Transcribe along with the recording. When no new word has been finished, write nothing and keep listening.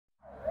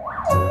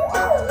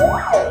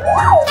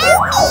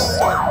Do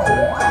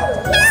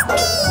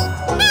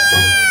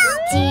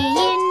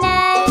you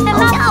know the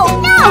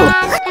Muffin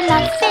Man? The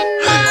Muffin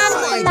Man,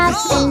 the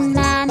Muffin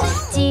Man.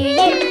 Do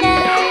you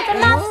know the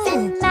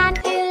Muffin Man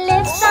who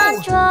lives on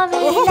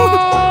Drury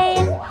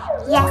Lane?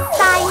 Yes,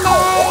 I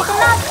know the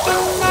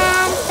Muffin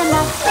Man, the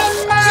Muffin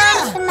Man,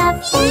 the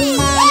Muffin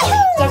Man.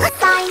 Yes,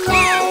 I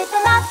know the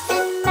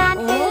Muffin Man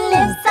who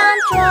lives on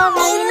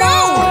Drury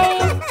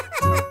Lane.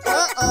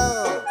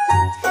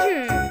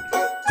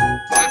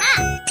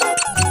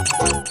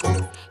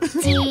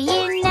 Do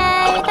you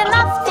know the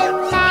Muffin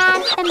Man,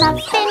 the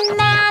Muffin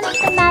Man,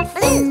 the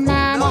Muffin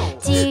Man?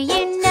 Do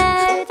you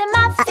know the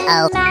Muffin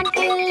Man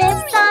who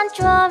lives on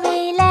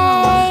Drury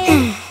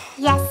Lane?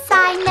 Yes, I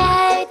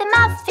know the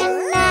Muffin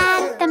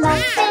Man, the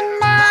Muffin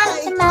Man,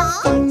 the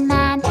Muffin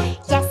Man.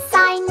 Yes, I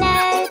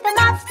know the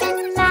Muffin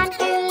Man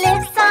who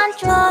lives on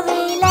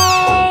Drury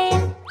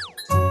Lane.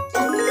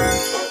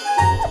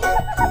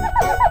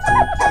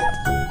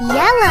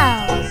 Yellow.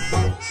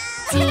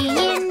 Do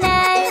you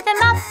know the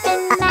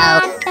Muffin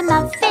Man, the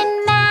Muffin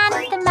Man,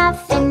 the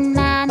Muffin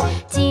Man?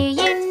 Do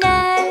you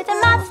know the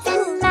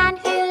Muffin Man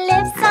who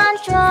lives on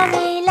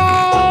Drury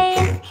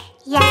Lane?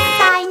 Yes,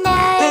 I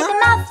know the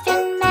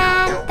Muffin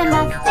Man, the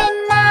Muffin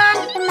Man,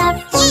 the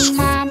Muffin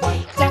Man.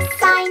 Yes,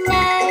 I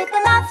know the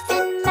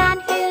Muffin Man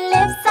who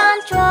lives on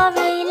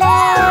Drury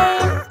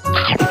Lane.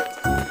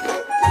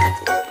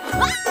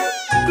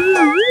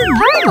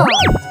 Purple.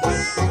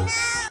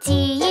 Do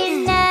you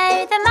know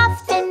the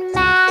Muffin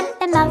Man,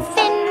 the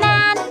Muffin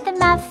Man, the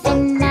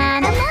Muffin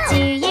Man? Do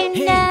you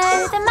know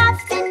the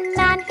Muffin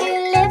Man who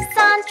lives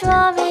on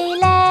Drury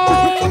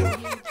Lane?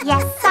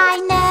 Yes, I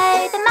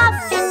know the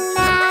Muffin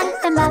Man,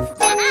 the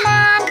Muffin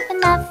Man, the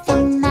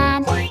Muffin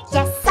Man.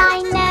 Yes,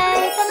 I know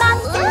the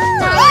Muffin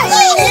Man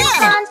who lives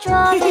on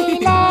Drury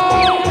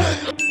Lane.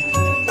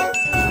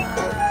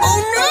 Oh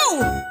no!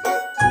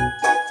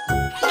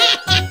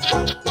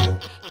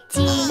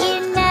 Do you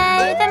know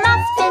the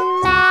Muffin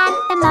Man,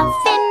 the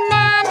Muffin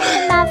Man,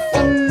 the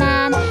Muffin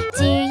Man?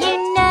 Do you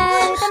know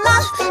the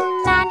Muffin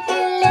Man who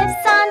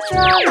lives on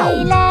Drury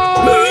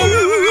Lane?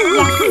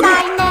 Yes, I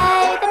know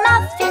the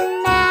Muffin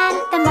Man,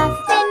 the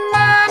Muffin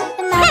Man,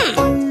 the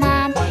Muffin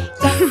Man.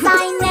 Yes,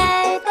 I know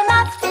the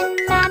Muffin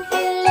Man who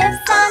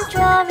lives on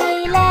Drury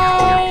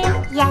Lane.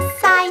 Yes,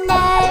 I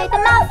know the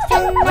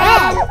Muffin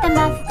Man, the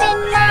Muffin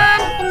Man,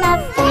 the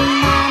Muffin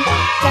Man.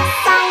 Yes,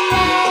 I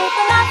know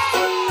the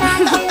Muffin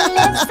Man who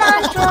lives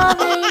on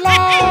Drury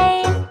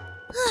Lane.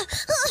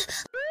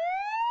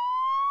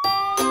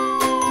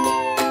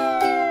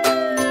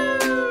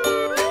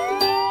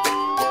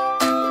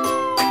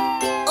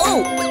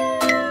 Oh!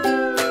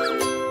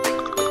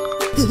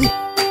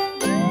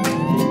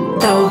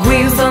 The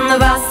wheels on the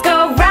bus go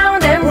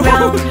round and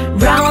round,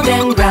 round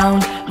and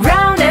round,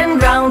 round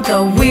and round.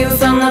 The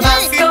wheels on the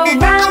bus go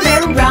round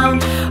and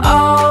round,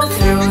 all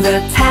through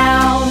the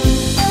town.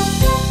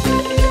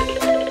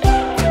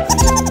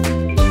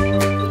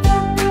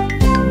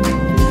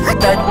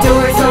 The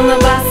doors on the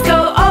bus go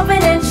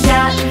open and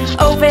shut,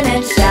 open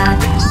and shut,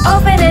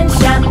 open and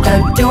shut. The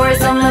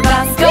doors on the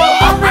bus go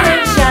open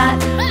and shut,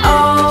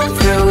 all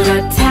through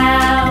the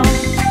town.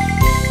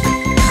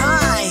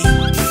 Hi!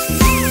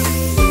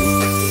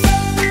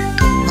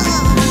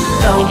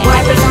 The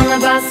wipers on the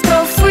bus go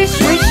swish,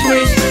 swish,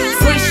 swish,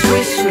 swish,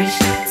 swish, swish,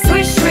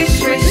 swish, swish,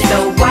 swish. The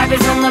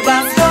wipers on the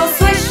bus go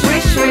swish,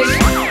 swish, swish,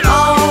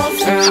 all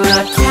through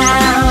the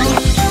town.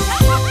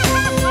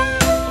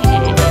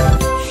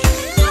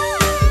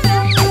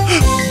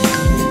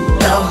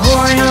 The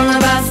horn on the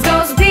bus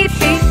goes beep,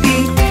 beep,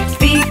 beep,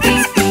 beep,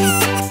 beep, beep,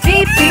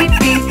 beep, beep,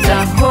 beep. The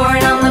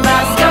horn on the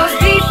bus goes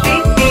beep,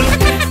 beep, beep,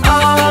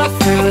 all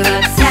through the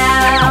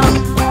town.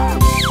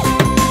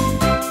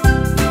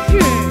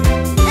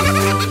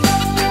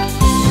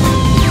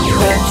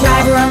 The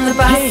driver on the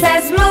bus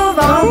says move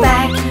on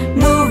back,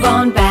 move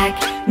on back,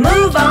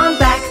 move on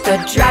back. The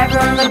driver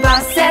on the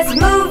bus says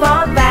move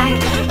on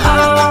back,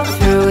 all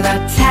through the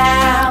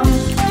town.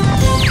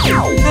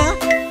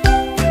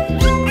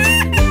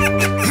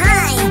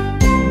 Hi!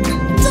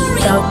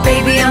 The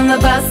baby on the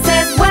bus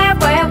says where,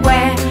 where,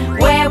 where,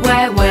 where,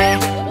 where, where,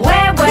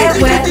 where, where,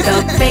 where.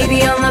 The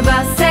baby on the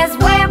bus says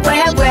where,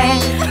 where, where,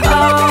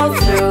 all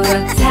through the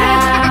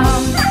town.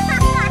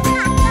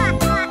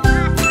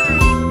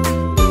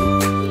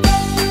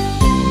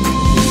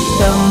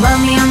 The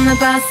mummy on the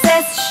bus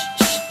says shh,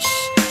 shh, shh.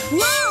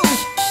 Wow!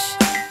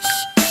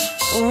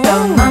 The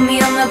mummy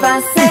on the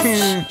bus says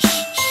shh, shh,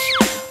 shh,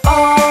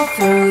 all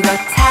through the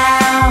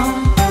town.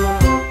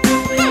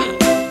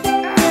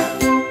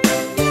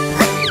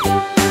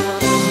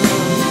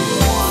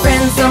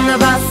 Friends on the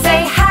bus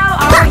say how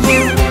are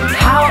you,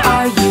 how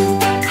are you,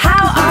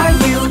 how are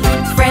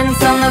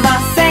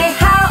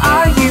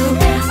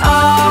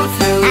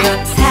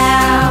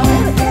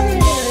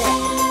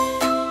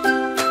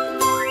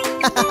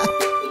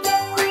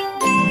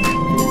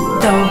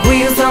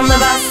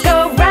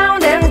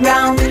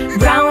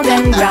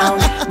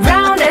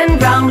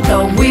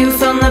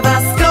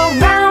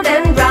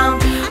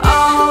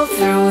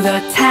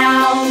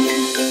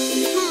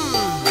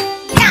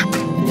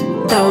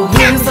The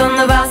wheels on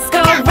the bus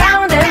go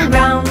round and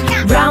round,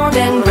 round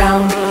and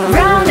round,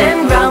 round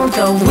and round.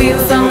 The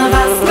wheels on the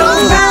bus go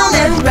round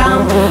and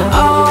round,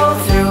 all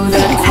through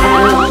the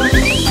town.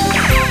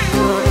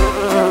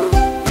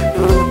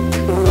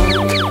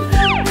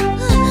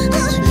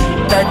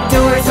 The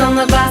doors on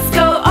the bus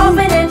go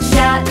open and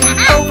shut,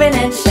 open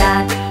and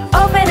shut,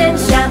 open and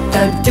shut.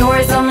 The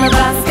doors on the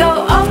bus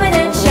go open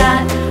and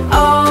shut,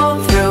 all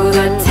through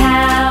the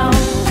town.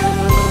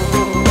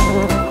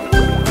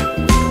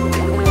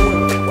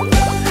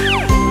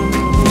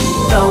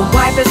 The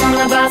wipers on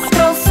the bus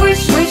go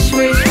swish, swish,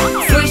 swish,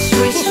 swish,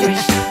 swish,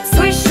 swish,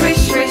 swish,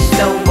 swish, swish.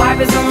 The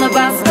wipers on the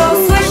bus go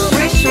swish,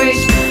 swish,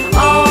 swish,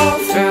 all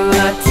through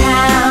the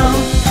town.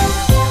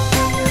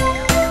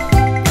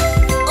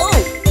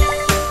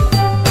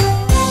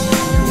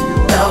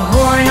 The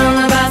horn on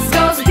the bus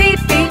goes beep,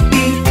 beep,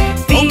 beep,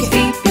 beep,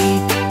 beep,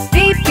 beep,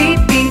 beep, beep,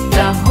 beep.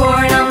 The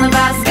horn on the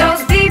bus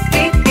goes beep,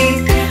 beep,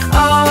 beep,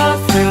 all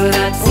through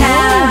the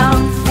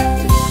town.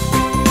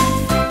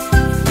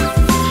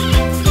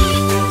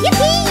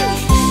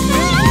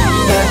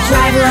 The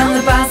driver on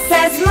the bus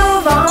says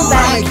move on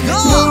back,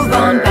 move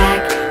on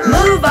back,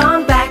 move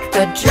on back.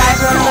 The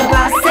driver on the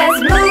bus says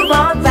move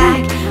on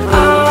back,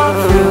 all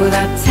through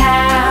the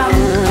town.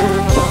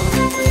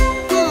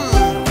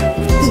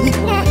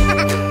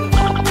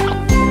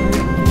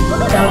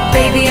 The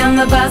baby on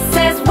the bus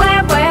says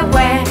where, where,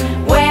 where,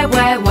 where,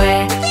 where,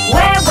 where,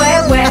 where,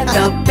 where, where.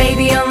 The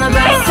baby on the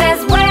bus says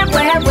where,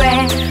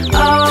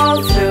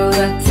 all through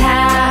the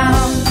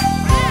town.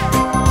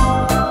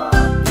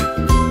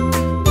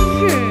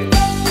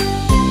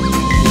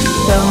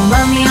 The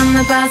mummy on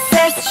the bus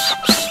says shh,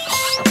 shh,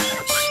 shh,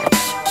 shh,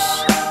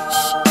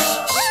 shh.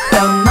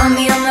 The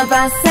mummy on the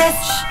bus says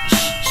shh,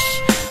 shh, shh,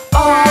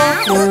 all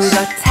through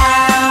the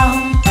town.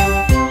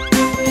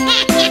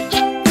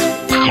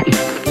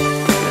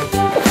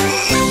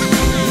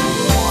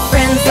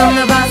 Friends on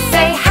the bus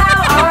say how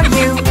are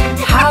you,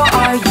 how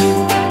are you,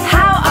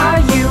 how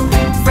are you.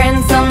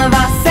 Friends on the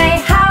bus say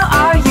how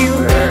are you,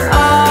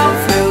 all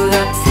through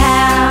the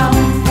town.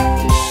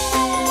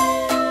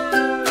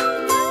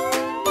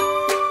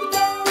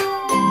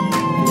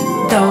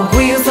 The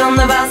wheels on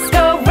the bus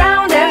go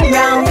round and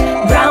round,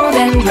 round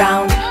and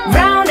round,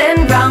 round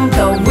and round.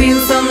 The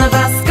wheels on the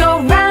bus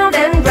go round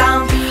and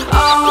round,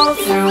 all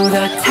through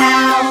the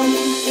town.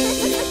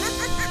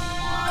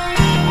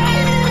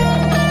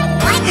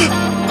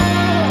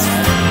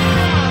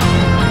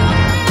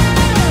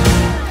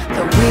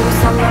 The wheels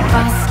on the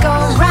bus go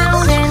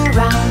round and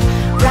round,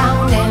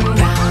 round and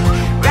round,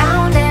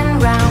 round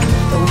and round.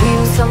 The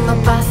wheels on the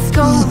bus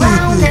go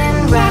round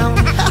and round,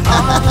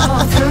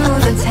 all through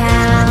the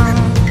town.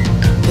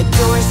 The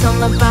doors on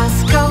the bus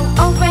go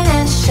open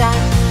and shut,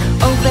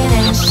 open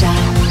and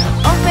shut,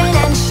 open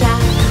and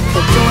shut.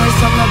 The doors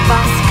on the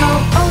bus go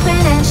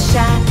open and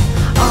shut,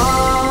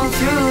 all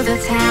through the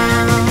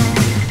town.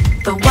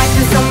 The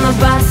wipers on the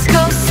bus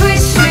go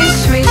swish, swish,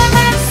 swish,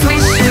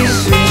 swish, swish,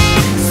 swish,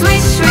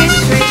 swish, swish,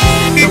 swish.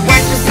 The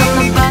wipers on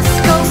the bus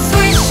go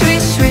swish,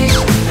 swish, swish,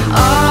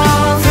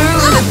 all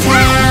through the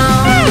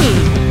town.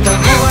 The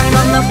horn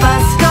on the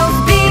bus goes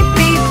beep,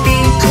 beep,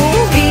 beep,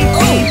 beep,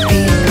 beep,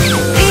 beep,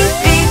 beep,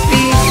 beep,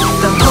 beep.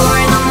 The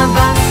horn on the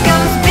bus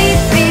goes beep,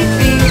 beep,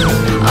 beep,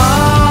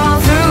 all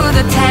through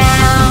the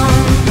town.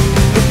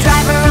 The driver